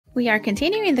We are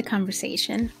continuing the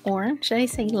conversation, or should I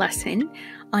say lesson,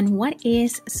 on what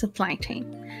is supply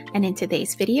chain. And in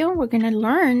today's video, we're going to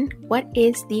learn what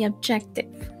is the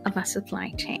objective of a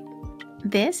supply chain.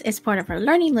 This is part of our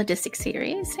Learning Logistics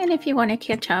series, and if you want to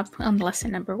catch up on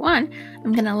lesson number 1,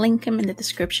 I'm going to link them in the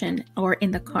description or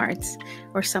in the cards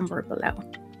or somewhere below.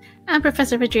 I'm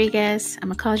Professor Rodriguez.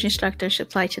 I'm a college instructor,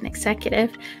 supply chain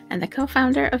executive, and the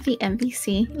co-founder of the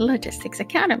MVC Logistics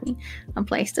Academy, a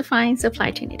place to find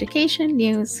supply chain education,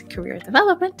 news, career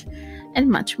development, and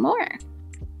much more.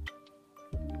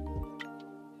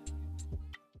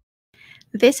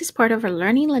 This is part of our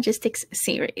Learning Logistics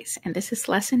series, and this is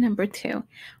lesson number 2.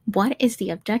 What is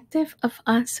the objective of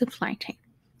a supply chain?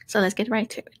 So let's get right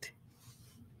to it.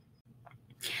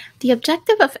 The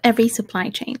objective of every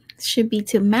supply chain should be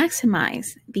to maximize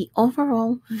the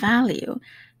overall value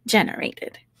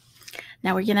generated.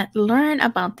 Now we're going to learn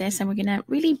about this and we're going to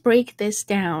really break this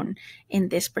down in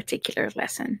this particular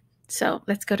lesson. So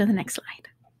let's go to the next slide.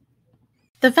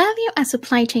 The value a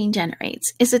supply chain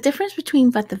generates is the difference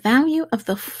between what the value of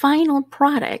the final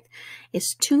product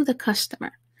is to the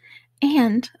customer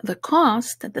and the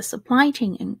cost that the supply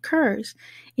chain incurs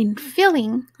in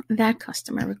filling that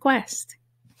customer request.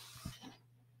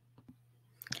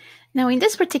 Now, in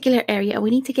this particular area,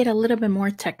 we need to get a little bit more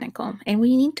technical, and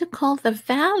we need to call the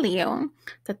value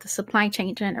that the supply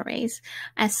chain generates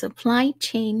as supply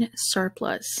chain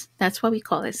surplus. That's what we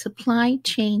call it, supply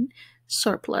chain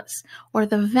surplus, or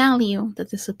the value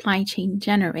that the supply chain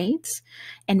generates.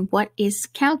 And what is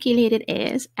calculated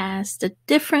is as the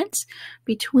difference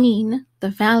between the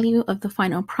value of the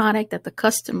final product that the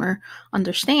customer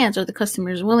understands or the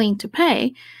customer is willing to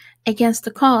pay against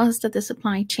the cost that the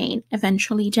supply chain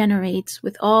eventually generates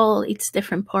with all its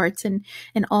different parts and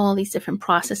all these different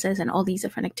processes and all these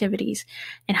different activities,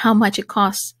 and how much it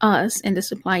costs us in the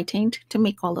supply chain to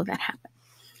make all of that happen.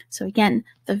 So again,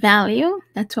 the value,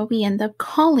 that's what we end up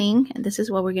calling, and this is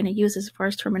what we're going to use as far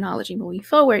as terminology moving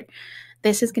forward.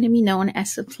 This is going to be known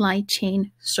as supply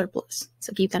chain surplus.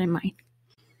 So keep that in mind.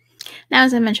 Now,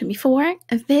 as I mentioned before,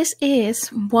 this is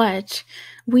what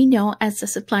we know as the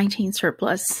supply chain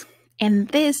surplus. And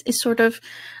this is sort of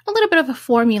a little bit of a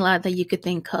formula that you could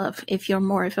think of if you're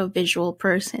more of a visual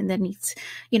person that needs,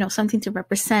 something to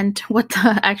represent what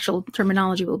the actual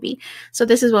terminology will be. So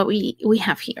this is what we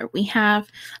have here. We have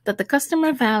that the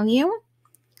customer value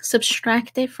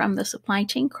subtracted from the supply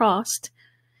chain cost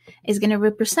is going to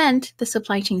represent the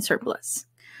supply chain surplus.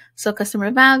 So customer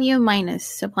value minus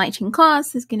supply chain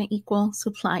cost is going to equal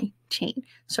supply chain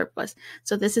surplus.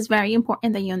 So this is very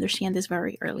important that you understand this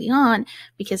very early on,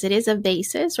 because it is a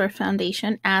basis or a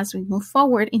foundation as we move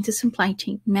forward into supply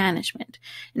chain management.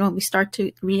 And when we start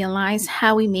to realize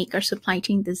how we make our supply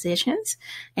chain decisions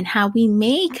and how we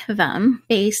make them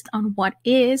based on what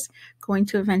is going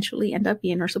to eventually end up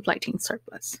being our supply chain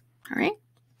surplus. All right.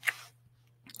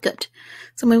 Good.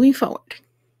 So moving forward.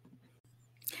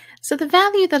 So the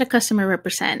value that a customer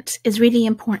represents is really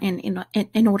important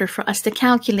in order for us to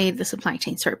calculate the supply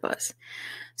chain surplus.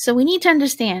 So we need to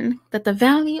understand that the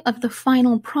value of the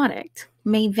final product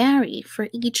may vary for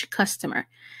each customer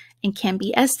and can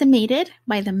be estimated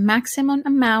by the maximum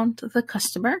amount the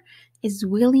customer is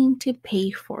willing to pay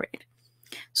for it.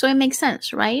 So it makes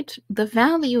sense, right? The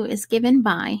value is given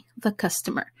by the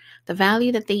customer, the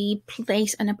value that they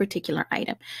place on a particular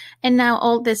item. And now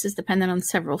all this is dependent on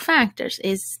several factors.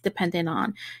 It's dependent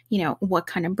on, what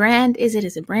kind of brand is it?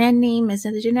 Is it a brand name? Is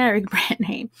it a generic brand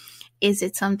name? Is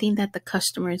it something that the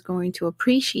customer is going to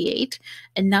appreciate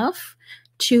enough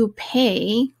to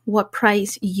pay what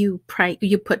price you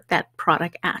put that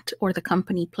product at, or the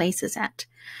company places at?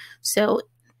 So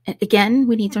again,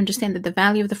 we need to understand that the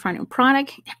value of the final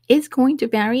product is going to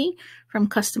vary from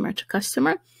customer to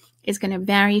customer. It's going to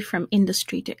vary from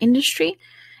industry to industry.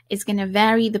 It's going to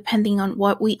vary depending on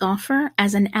what we offer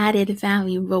as an added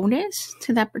value bonus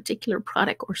to that particular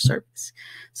product or service.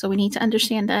 So we need to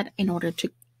understand that in order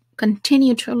to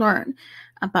continue to learn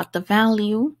about the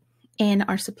value in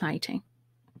our supply chain.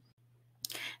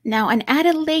 Now, an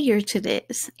added layer to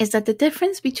this is that the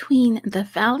difference between the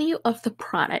value of the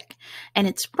product and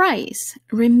its price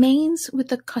remains with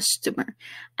the customer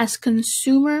as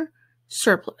consumer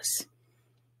surplus.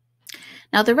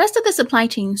 Now, the rest of the supply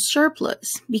chain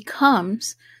surplus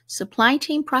becomes supply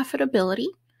chain profitability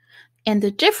and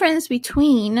the difference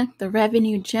between the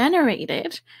revenue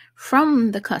generated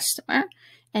from the customer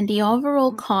and the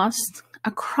overall cost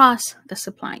across the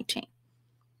supply chain.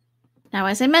 Now,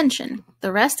 as I mentioned,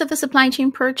 the rest of the supply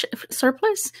chain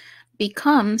surplus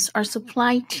becomes our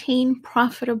supply chain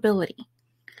profitability.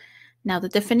 Now, the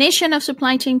definition of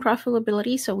supply chain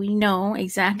profitability, so we know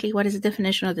exactly what is the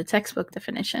definition of the textbook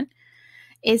definition,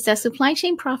 is that supply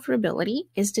chain profitability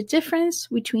is the difference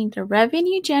between the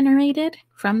revenue generated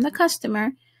from the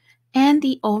customer and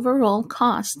the overall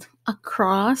cost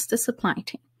across the supply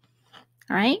chain.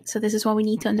 All right, so this is what we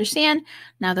need to understand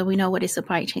now that we know what is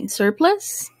supply chain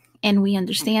surplus, and we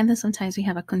understand that sometimes we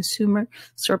have a consumer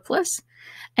surplus.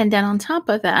 And then on top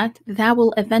of that, that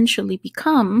will eventually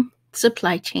become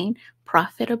supply chain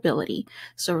profitability.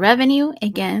 So revenue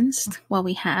against what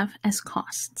we have as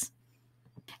costs.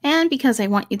 And because I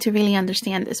want you to really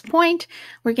understand this point,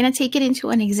 we're going to take it into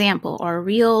an example or a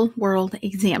real world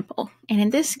example. And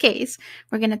in this case,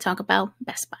 we're going to talk about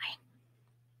Best Buy.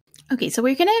 Okay, so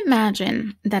we're going to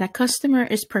imagine that a customer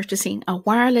is purchasing a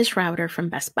wireless router from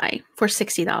Best Buy for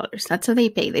 $60. That's what they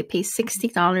pay. They pay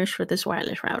 $60 for this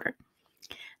wireless router.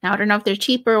 Now, I don't know if they're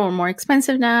cheaper or more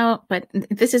expensive now, but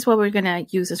this is what we're going to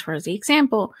use as far as the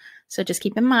example. So just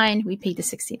keep in mind, we paid the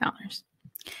 $60.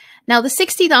 Now, the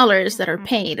 $60 that are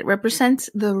paid represents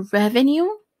the revenue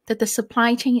that the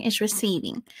supply chain is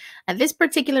receiving. At this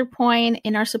particular point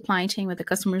in our supply chain, with the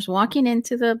customers walking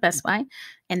into the Best Buy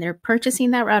and they're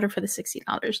purchasing that router for the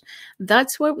 $60,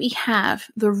 that's where we have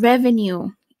the revenue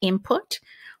input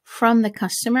from the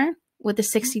customer, with the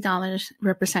 $60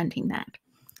 representing that.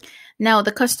 Now,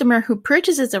 the customer who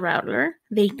purchases a router,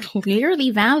 they clearly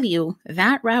value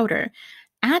that router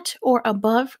at or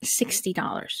above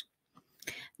 $60.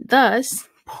 Thus,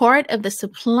 part of the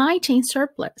supply chain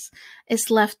surplus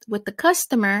is left with the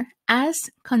customer as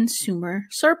consumer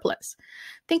surplus.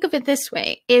 Think of it this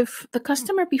way. If the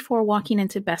customer, before walking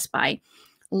into Best Buy,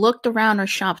 looked around or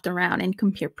shopped around and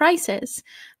compared prices,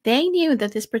 they knew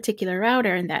that this particular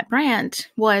router and that brand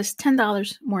was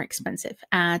 $10 more expensive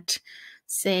at,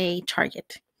 say,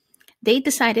 Target. They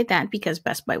decided that because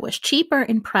Best Buy was cheaper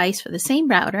in price for the same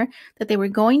router, that they were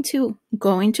going to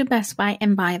go into Best Buy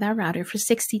and buy that router for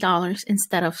 $60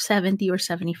 instead of $70 or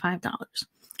 $75.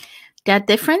 That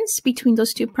difference between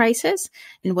those two prices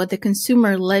and what the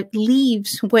consumer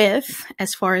leaves with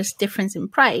as far as difference in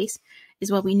price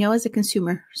is what we know as a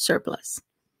consumer surplus.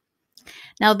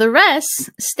 Now, the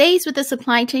rest stays with the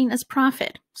supply chain as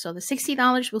profit. So the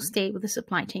 $60 will stay with the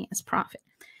supply chain as profit.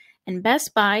 And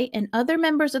Best Buy and other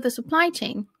members of the supply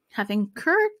chain have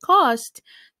incurred costs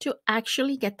to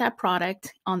actually get that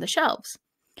product on the shelves.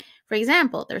 For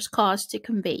example, there's cost to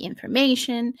convey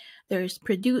information, there's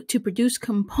to produce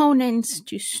components,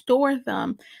 to store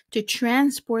them, to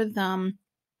transport them,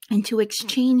 and to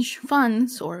exchange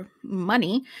funds or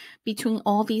money between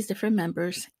all these different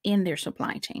members in their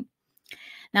supply chain.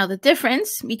 Now, the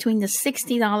difference between the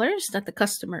 $60 that the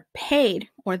customer paid,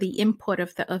 or the input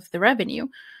of the revenue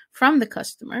from the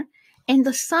customer, and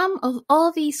the sum of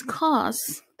all these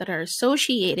costs that are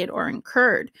associated or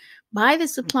incurred by the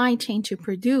supply chain to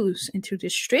produce and to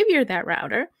distribute that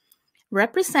router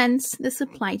represents the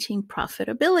supply chain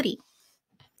profitability.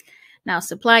 Now,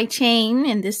 supply chain,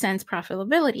 in this sense,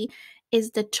 profitability,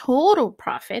 is the total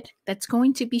profit that's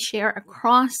going to be shared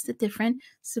across the different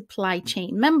supply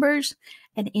chain members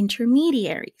and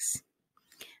intermediaries.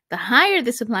 The higher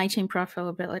the supply chain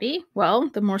profitability, well,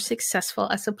 the more successful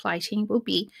a supply chain will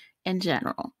be in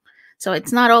general. So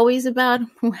it's not always about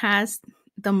who has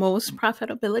the most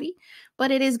profitability, but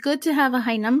it is good to have a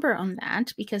high number on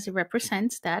that because it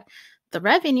represents that the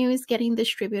revenue is getting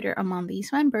distributed among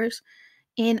these members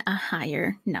in a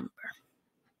higher number.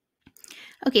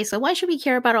 Okay, so why should we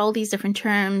care about all these different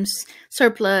terms?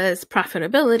 Surplus,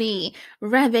 profitability,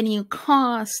 revenue,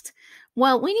 cost.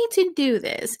 Well, we need to do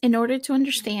this in order to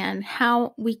understand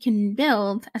how we can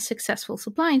build a successful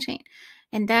supply chain.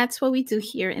 And that's what we do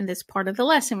here in this part of the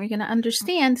lesson. We're going to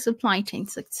understand supply chain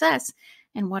success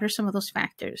and what are some of those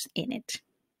factors in it.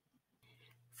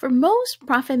 For most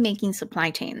profit-making supply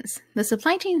chains, the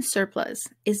supply chain surplus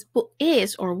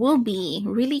is or will be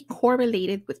really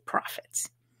correlated with profits.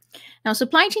 Now,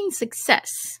 supply chain success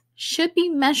should be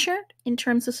measured in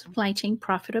terms of supply chain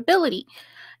profitability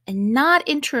and not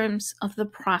in terms of the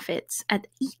profits at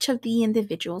each of the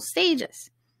individual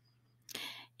stages.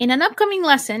 In an upcoming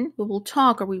lesson, we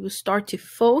will start to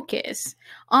focus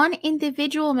on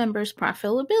individual members'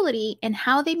 profitability and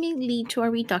how they may lead to a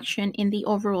reduction in the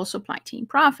overall supply chain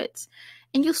profits.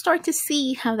 And you'll start to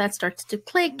see how that starts to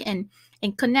click and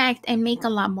connect and make a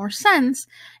lot more sense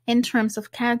in terms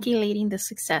of calculating the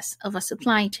success of a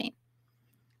supply chain.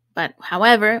 But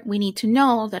however, we need to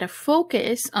know that a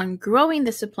focus on growing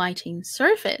the supply chain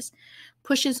surface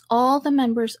pushes all the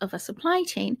members of a supply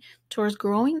chain towards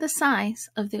growing the size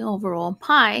of the overall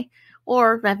pie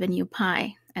or revenue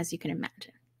pie, as you can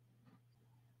imagine.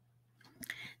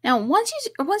 Now,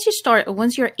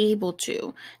 once you're able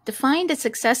to define the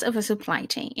success of a supply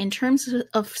chain in terms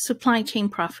of supply chain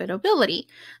profitability,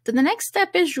 then the next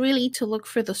step is really to look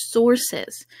for the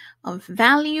sources of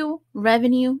value,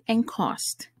 revenue, and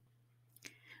cost.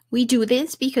 We do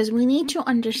this because we need to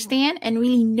understand and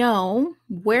really know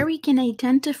where we can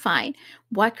identify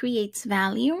what creates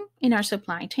value in our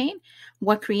supply chain,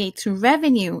 what creates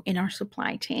revenue in our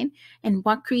supply chain, and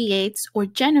what creates or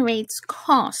generates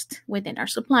cost within our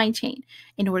supply chain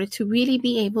in order to really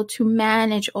be able to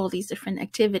manage all these different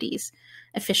activities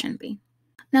efficiently.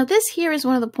 Now, this here is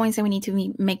one of the points that we need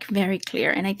to make very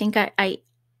clear, and I think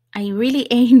I really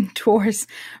aim towards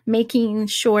making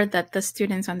sure that the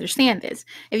students understand this.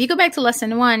 If you go back to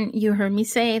lesson 1, you heard me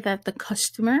say that the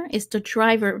customer is the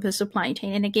driver of the supply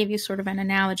chain. And I gave you sort of an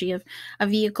analogy of a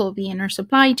vehicle being our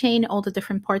supply chain, all the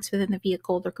different parts within the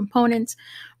vehicle, their components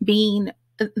being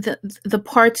the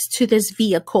parts to this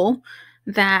vehicle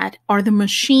that are the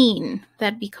machine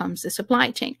that becomes the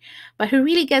supply chain. But who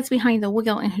really gets behind the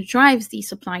wheel and who drives these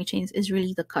supply chains is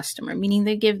really the customer, meaning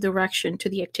they give direction to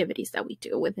the activities that we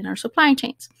do within our supply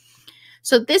chains.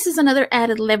 So this is another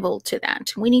added level to that.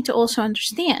 We need to also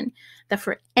understand that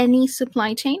for any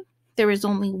supply chain, there is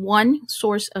only one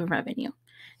source of revenue,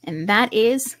 and that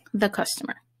is the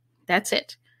customer. That's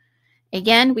it.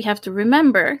 Again, we have to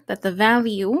remember that the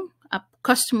value a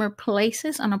customer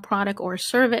places on a product or a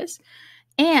service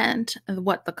and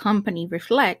what the company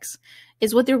reflects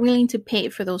is what they're willing to pay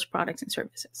for those products and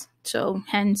services. So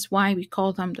hence why we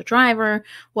call them the driver,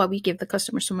 why we give the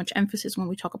customer so much emphasis when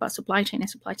we talk about supply chain and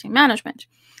supply chain management.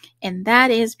 And that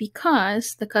is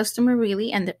because the customer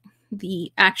really, and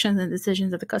the actions and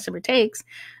decisions that the customer takes,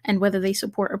 and whether they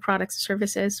support our products or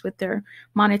services with their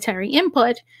monetary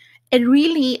input, it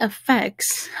really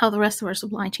affects how the rest of our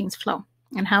supply chains flow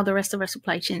and how the rest of our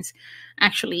supply chains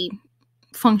actually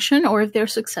function, or if they're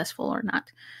successful or not.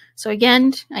 So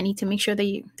again, I need to make sure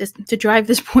that to drive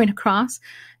this point across,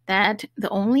 that the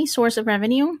only source of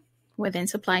revenue within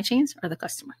supply chains are the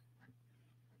customer.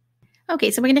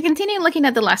 Okay, so we're going to continue looking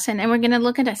at the lesson, and we're going to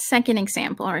look at a second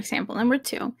example, or example number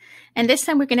 2. And this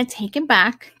time we're going to take it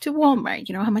back to Walmart.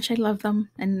 You know how much I love them,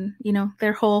 and you know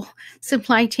their whole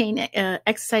supply chain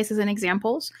exercises and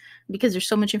examples, because there's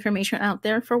so much information out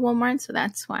there for Walmart. So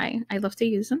that's why I love to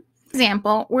use them.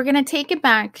 Example, we're going to take it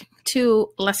back to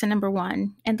lesson number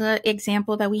 1 and the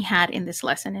example that we had in this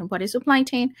lesson and what is supply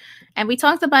chain. And we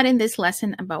talked about in this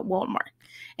lesson about Walmart.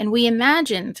 And we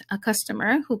imagined a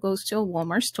customer who goes to a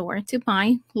Walmart store to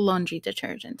buy laundry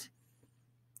detergent.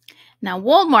 Now,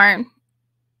 Walmart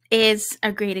is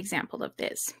a great example of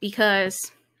this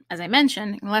because, as I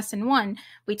mentioned in lesson 1,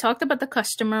 we talked about the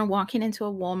customer walking into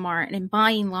a Walmart and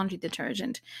buying laundry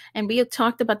detergent. And we have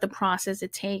talked about the process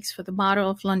it takes for the bottle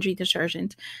of laundry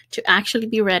detergent to actually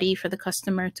be ready for the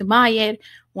customer to buy it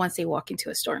once they walk into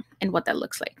a store, and what that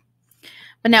looks like.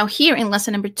 But now here in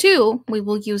lesson number 2, we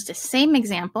will use the same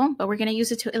example, but we're going to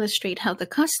use it to illustrate how the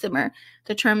customer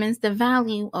determines the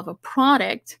value of a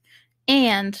product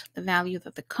and the value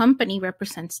that the company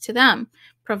represents to them,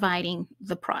 providing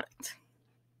the product.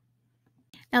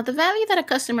 Now, the value that a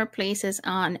customer places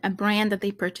on a brand that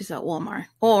they purchase at Walmart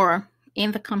or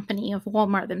in the company of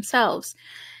Walmart themselves,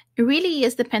 it really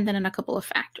is dependent on a couple of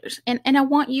factors. And I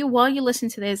want you, while you listen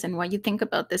to this and while you think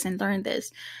about this and learn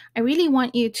this, I really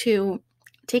want you to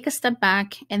take a step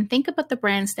back and think about the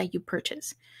brands that you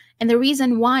purchase and the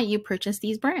reason why you purchase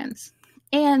these brands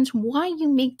and why you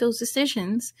make those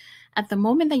decisions at the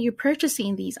moment that you're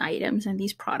purchasing these items and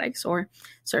these products or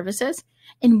services,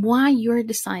 and why you're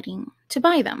deciding to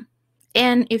buy them.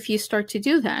 And if you start to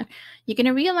do that, you're going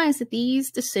to realize that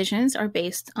these decisions are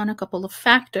based on a couple of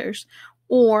factors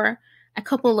or a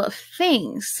couple of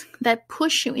things that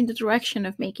push you in the direction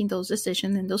of making those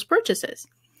decisions and those purchases.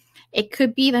 It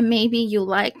could be that maybe you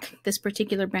like this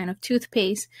particular brand of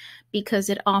toothpaste because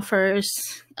it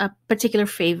offers a particular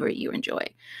flavor you enjoy.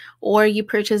 Or you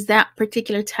purchase that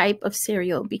particular type of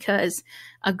cereal because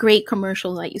a great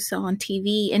commercial that you saw on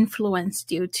TV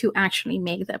influenced you to actually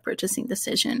make that purchasing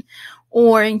decision.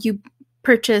 Or you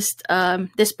purchased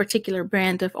this particular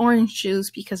brand of orange juice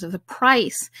because of the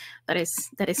price that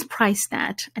is priced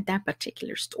at that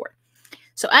particular store.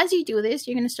 So as you do this,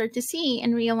 you're going to start to see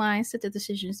and realize that the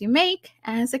decisions you make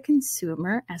as a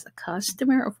consumer, as a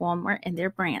customer of Walmart and their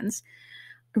brands,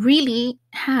 really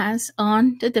has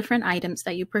on the different items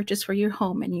that you purchase for your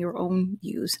home and your own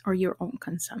use or your own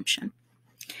consumption.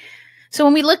 So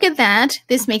when we look at that,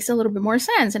 this makes a little bit more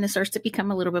sense and it starts to become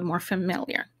a little bit more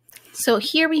familiar. So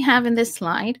here we have in this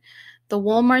slide, the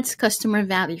Walmart's customer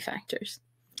value factors.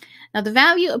 Now, the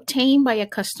value obtained by a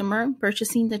customer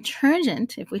purchasing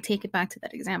detergent, if we take it back to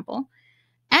that example,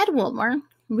 at Walmart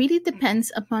really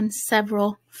depends upon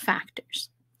several factors.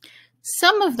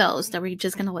 Some of those that we're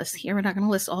just going to list here, we're not going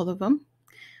to list all of them,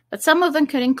 but some of them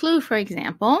could include, for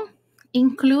example,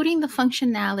 including the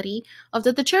functionality of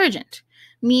the detergent,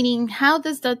 meaning how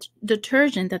does the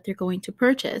detergent that they're going to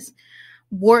purchase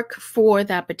work for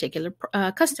that particular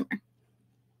customer.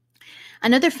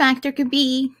 Another factor could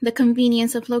be the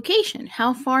convenience of location.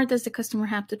 How far does the customer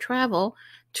have to travel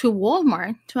to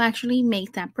Walmart to actually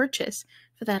make that purchase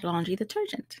for that laundry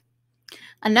detergent?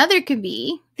 Another could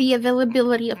be the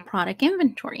availability of product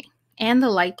inventory and the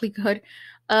likelihood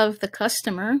of the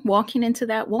customer walking into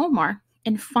that Walmart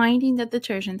and finding the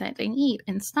detergent that they need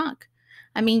in stock.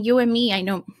 I mean, you and me, I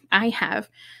know I have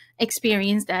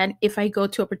experienced that if I go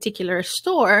to a particular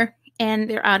store and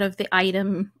they're out of the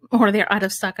item or they're out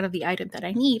of stock of the item that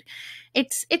I need,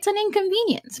 it's an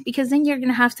inconvenience because then you're going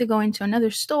to have to go into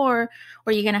another store,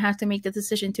 or you're going to have to make the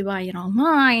decision to buy it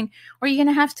online, or you're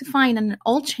going to have to find an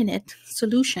alternate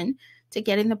solution to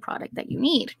getting the product that you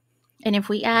need. And if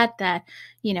we add that,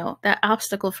 that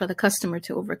obstacle for the customer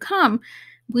to overcome,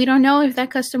 we don't know if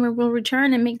that customer will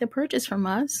return and make the purchase from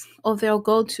us, or they'll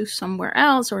go to somewhere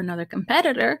else or another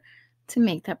competitor to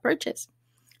make that purchase.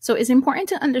 So it's important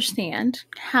to understand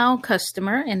how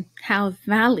customer and how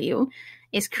value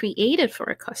is created for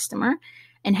a customer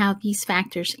and how these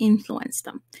factors influence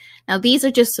them. Now, these are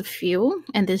just a few,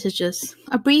 and this is just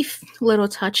a brief little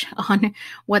touch on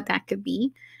what that could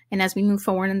be. And as we move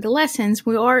forward in the lessons,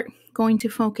 we are going to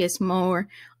focus more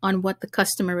on what the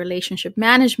customer relationship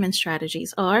management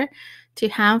strategies are to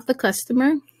have the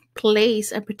customer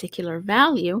place a particular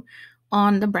value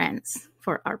on the brands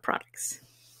for our products.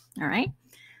 All right,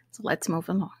 so let's move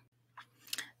along.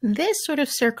 This sort of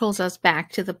circles us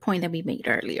back to the point that we made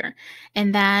earlier,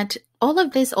 and that all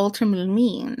of this ultimately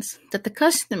means that the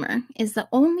customer is the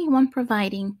only one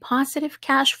providing positive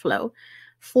cash flow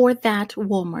for that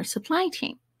Walmart supply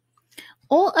chain.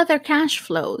 All other cash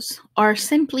flows are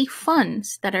simply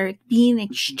funds that are being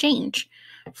exchanged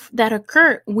that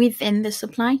occur within the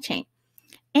supply chain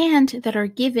and that are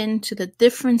given to the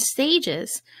different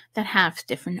stages that have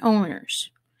different owners.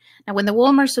 Now, when the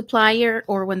Walmart supplier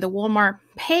or when the Walmart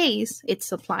pays its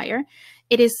supplier,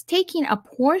 it is taking a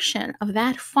portion of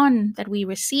that fund that we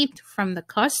received from the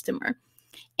customer,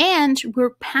 and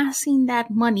we're passing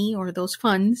that money or those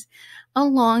funds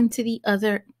along to the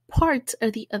other parts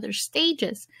or the other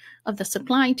stages of the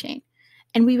supply chain.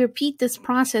 And we repeat this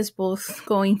process both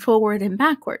going forward and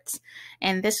backwards.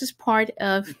 And this is part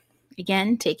of,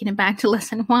 again, taking it back to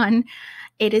lesson 1.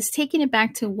 It is taking it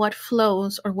back to what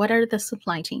flows, or what are the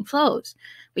supply chain flows.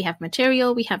 We have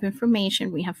material, we have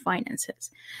information, we have finances.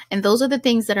 And those are the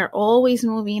things that are always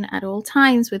moving at all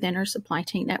times within our supply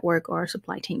chain network or our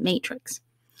supply chain matrix.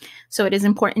 So it is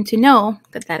important to know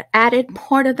that that added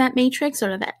part of that matrix,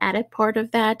 or that added part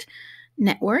of that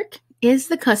network, is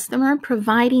the customer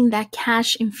providing that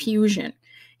cash infusion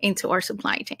into our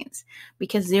supply chains,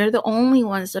 because they're the only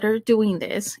ones that are doing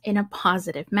this in a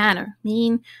positive manner,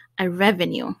 meaning a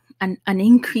revenue, an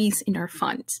increase in our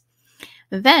funds.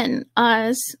 Then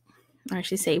us, or I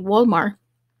should say Walmart,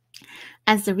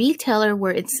 as the retailer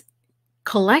where it's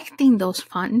collecting those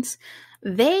funds,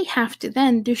 they have to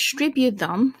then distribute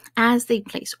them as they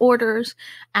place orders,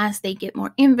 as they get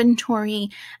more inventory,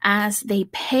 as they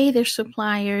pay their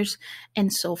suppliers,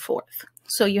 and so forth.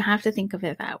 So you have to think of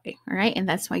it that way, all right? And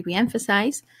that's why we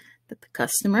emphasize that the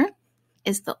customer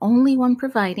is the only one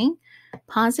providing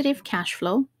positive cash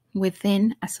flow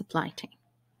within a supply chain.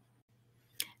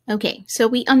 Okay, so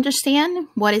we understand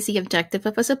what is the objective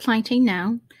of a supply chain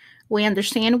now. We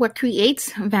understand what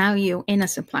creates value in a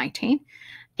supply chain,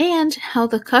 and how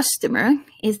the customer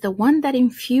is the one that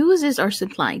infuses our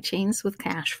supply chains with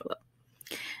cash flow.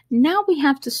 Now we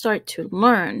have to start to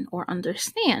learn or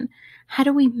understand, how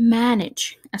do we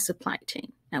manage a supply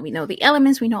chain? Now we know the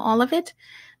elements, we know all of it,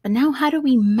 but now how do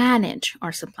we manage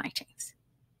our supply chains?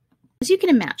 As you can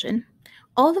imagine,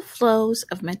 all the flows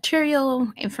of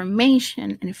material,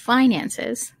 information, and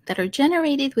finances that are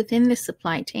generated within the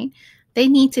supply chain, they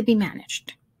need to be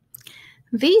managed.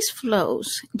 These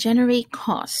flows generate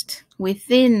cost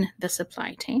within the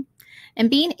supply chain, and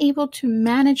being able to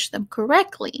manage them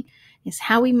correctly is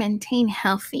how we maintain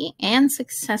healthy and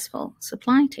successful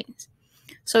supply chains.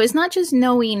 So it's not just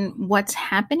knowing what's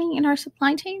happening in our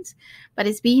supply chains, but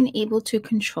it's being able to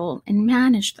control and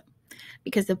manage them.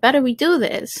 Because the better we do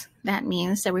this, that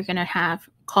means that we're going to have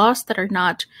costs that are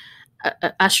not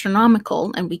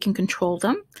astronomical, and we can control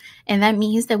them. And that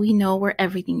means that we know where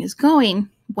everything is going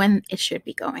when it should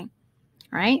be going.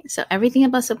 Right? So everything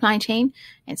about supply chain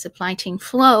and supply chain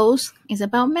flows is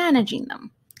about managing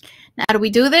them. Now, how do we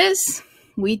do this?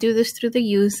 we do this through the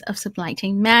use of supply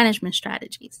chain management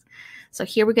strategies. So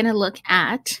here we're going to look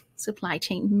at supply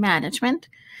chain management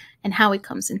and how it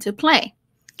comes into play.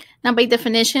 Now, by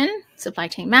definition, supply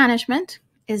chain management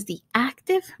is the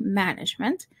active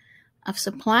management of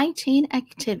supply chain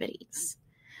activities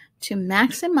to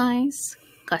maximize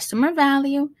customer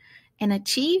value and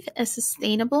achieve a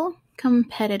sustainable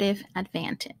competitive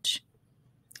advantage.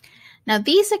 Now,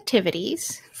 these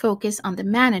activities focus on the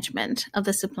management of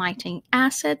the supply chain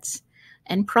assets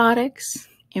and products,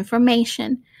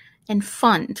 information, and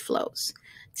fund flows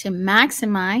to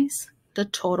maximize the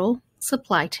total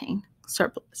supply chain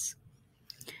surplus.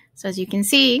 So as you can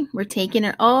see, we're taking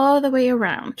it all the way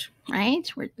around,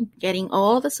 right? We're getting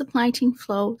all the supply chain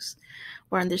flows.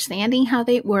 We're understanding how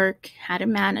they work, how to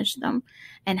manage them,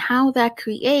 and how that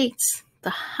creates the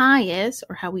highest,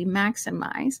 or how we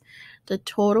maximize the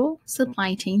total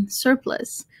supply chain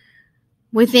surplus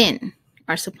within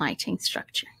our supply chain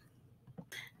structure.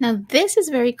 Now, this is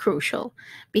very crucial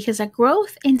because a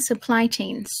growth in supply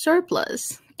chain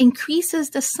surplus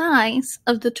increases the size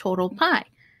of the total pie,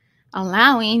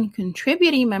 allowing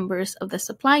contributing members of the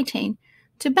supply chain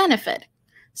to benefit.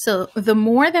 So the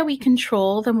more that we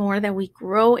control, the more that we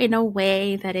grow in a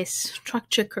way that is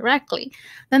structured correctly,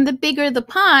 then the bigger the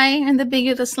pie and the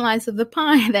bigger the slice of the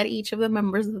pie that each of the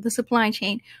members of the supply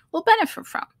chain will benefit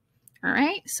from. All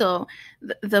right. So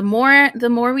the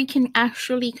more we can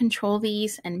actually control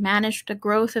these and manage the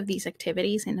growth of these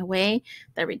activities in a way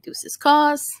that reduces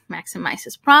costs,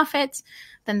 maximizes profits,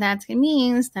 then that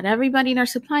means that everybody in our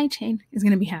supply chain is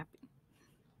going to be happy.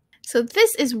 So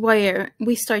this is where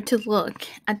we start to look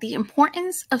at the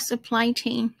importance of supply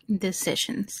chain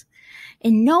decisions.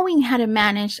 And knowing how to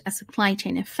manage a supply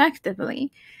chain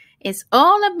effectively is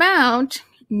all about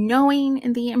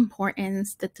knowing the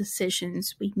importance that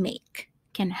decisions we make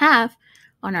can have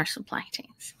on our supply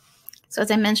chains. So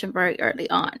as I mentioned very early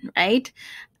on, right?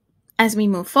 As we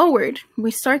move forward,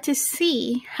 we start to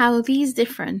see how these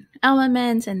different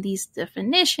elements and these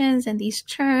definitions and these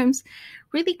terms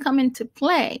really come into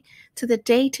play to the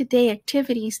day-to-day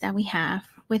activities that we have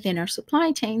within our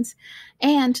supply chains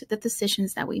and the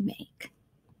decisions that we make.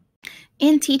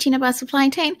 In teaching about supply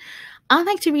chain, I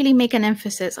like to really make an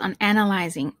emphasis on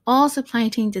analyzing all supply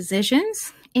chain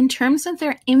decisions in terms of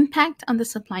their impact on the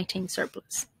supply chain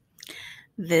surplus.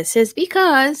 This is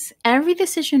because every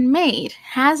decision made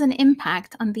has an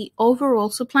impact on the overall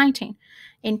supply chain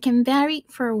and can vary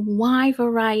for a wide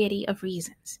variety of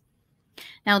reasons.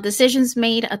 Now, decisions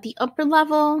made at the upper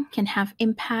level can have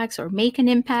impacts or make an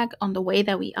impact on the way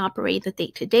that we operate the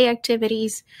day-to-day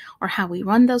activities or how we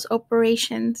run those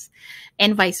operations,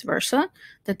 and vice versa.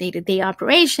 The day-to-day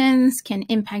operations can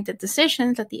impact the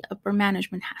decisions that the upper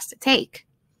management has to take.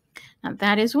 Now,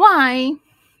 that is why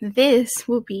this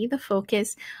will be the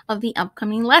focus of the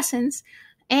upcoming lessons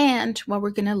and what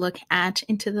we're going to look at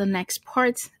into the next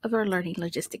parts of our Learning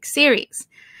Logistics series.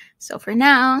 So for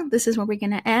now, this is where we're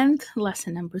going to end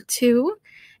lesson number 2.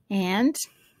 And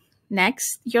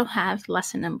next, you'll have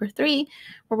lesson number 3,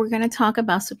 where we're going to talk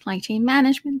about supply chain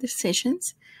management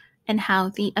decisions and how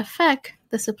they affect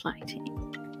the supply chain.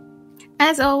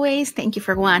 As always, thank you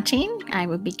for watching. I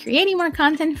will be creating more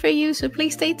content for you, so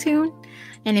please stay tuned.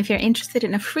 And if you're interested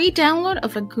in a free download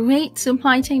of a great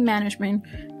supply chain management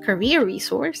career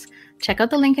resource, check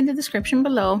out the link in the description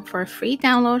below for a free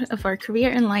download of our Career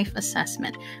and Life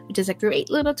Assessment, which is a great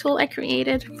little tool I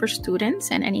created for students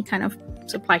and any kind of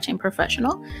supply chain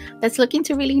professional that's looking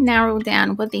to really narrow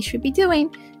down what they should be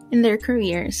doing in their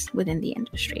careers within the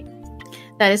industry.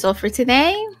 That is all for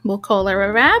today. We'll call her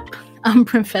a wrap. I'm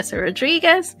Professor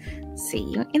Rodriguez. See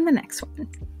you in the next one.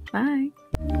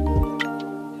 Bye.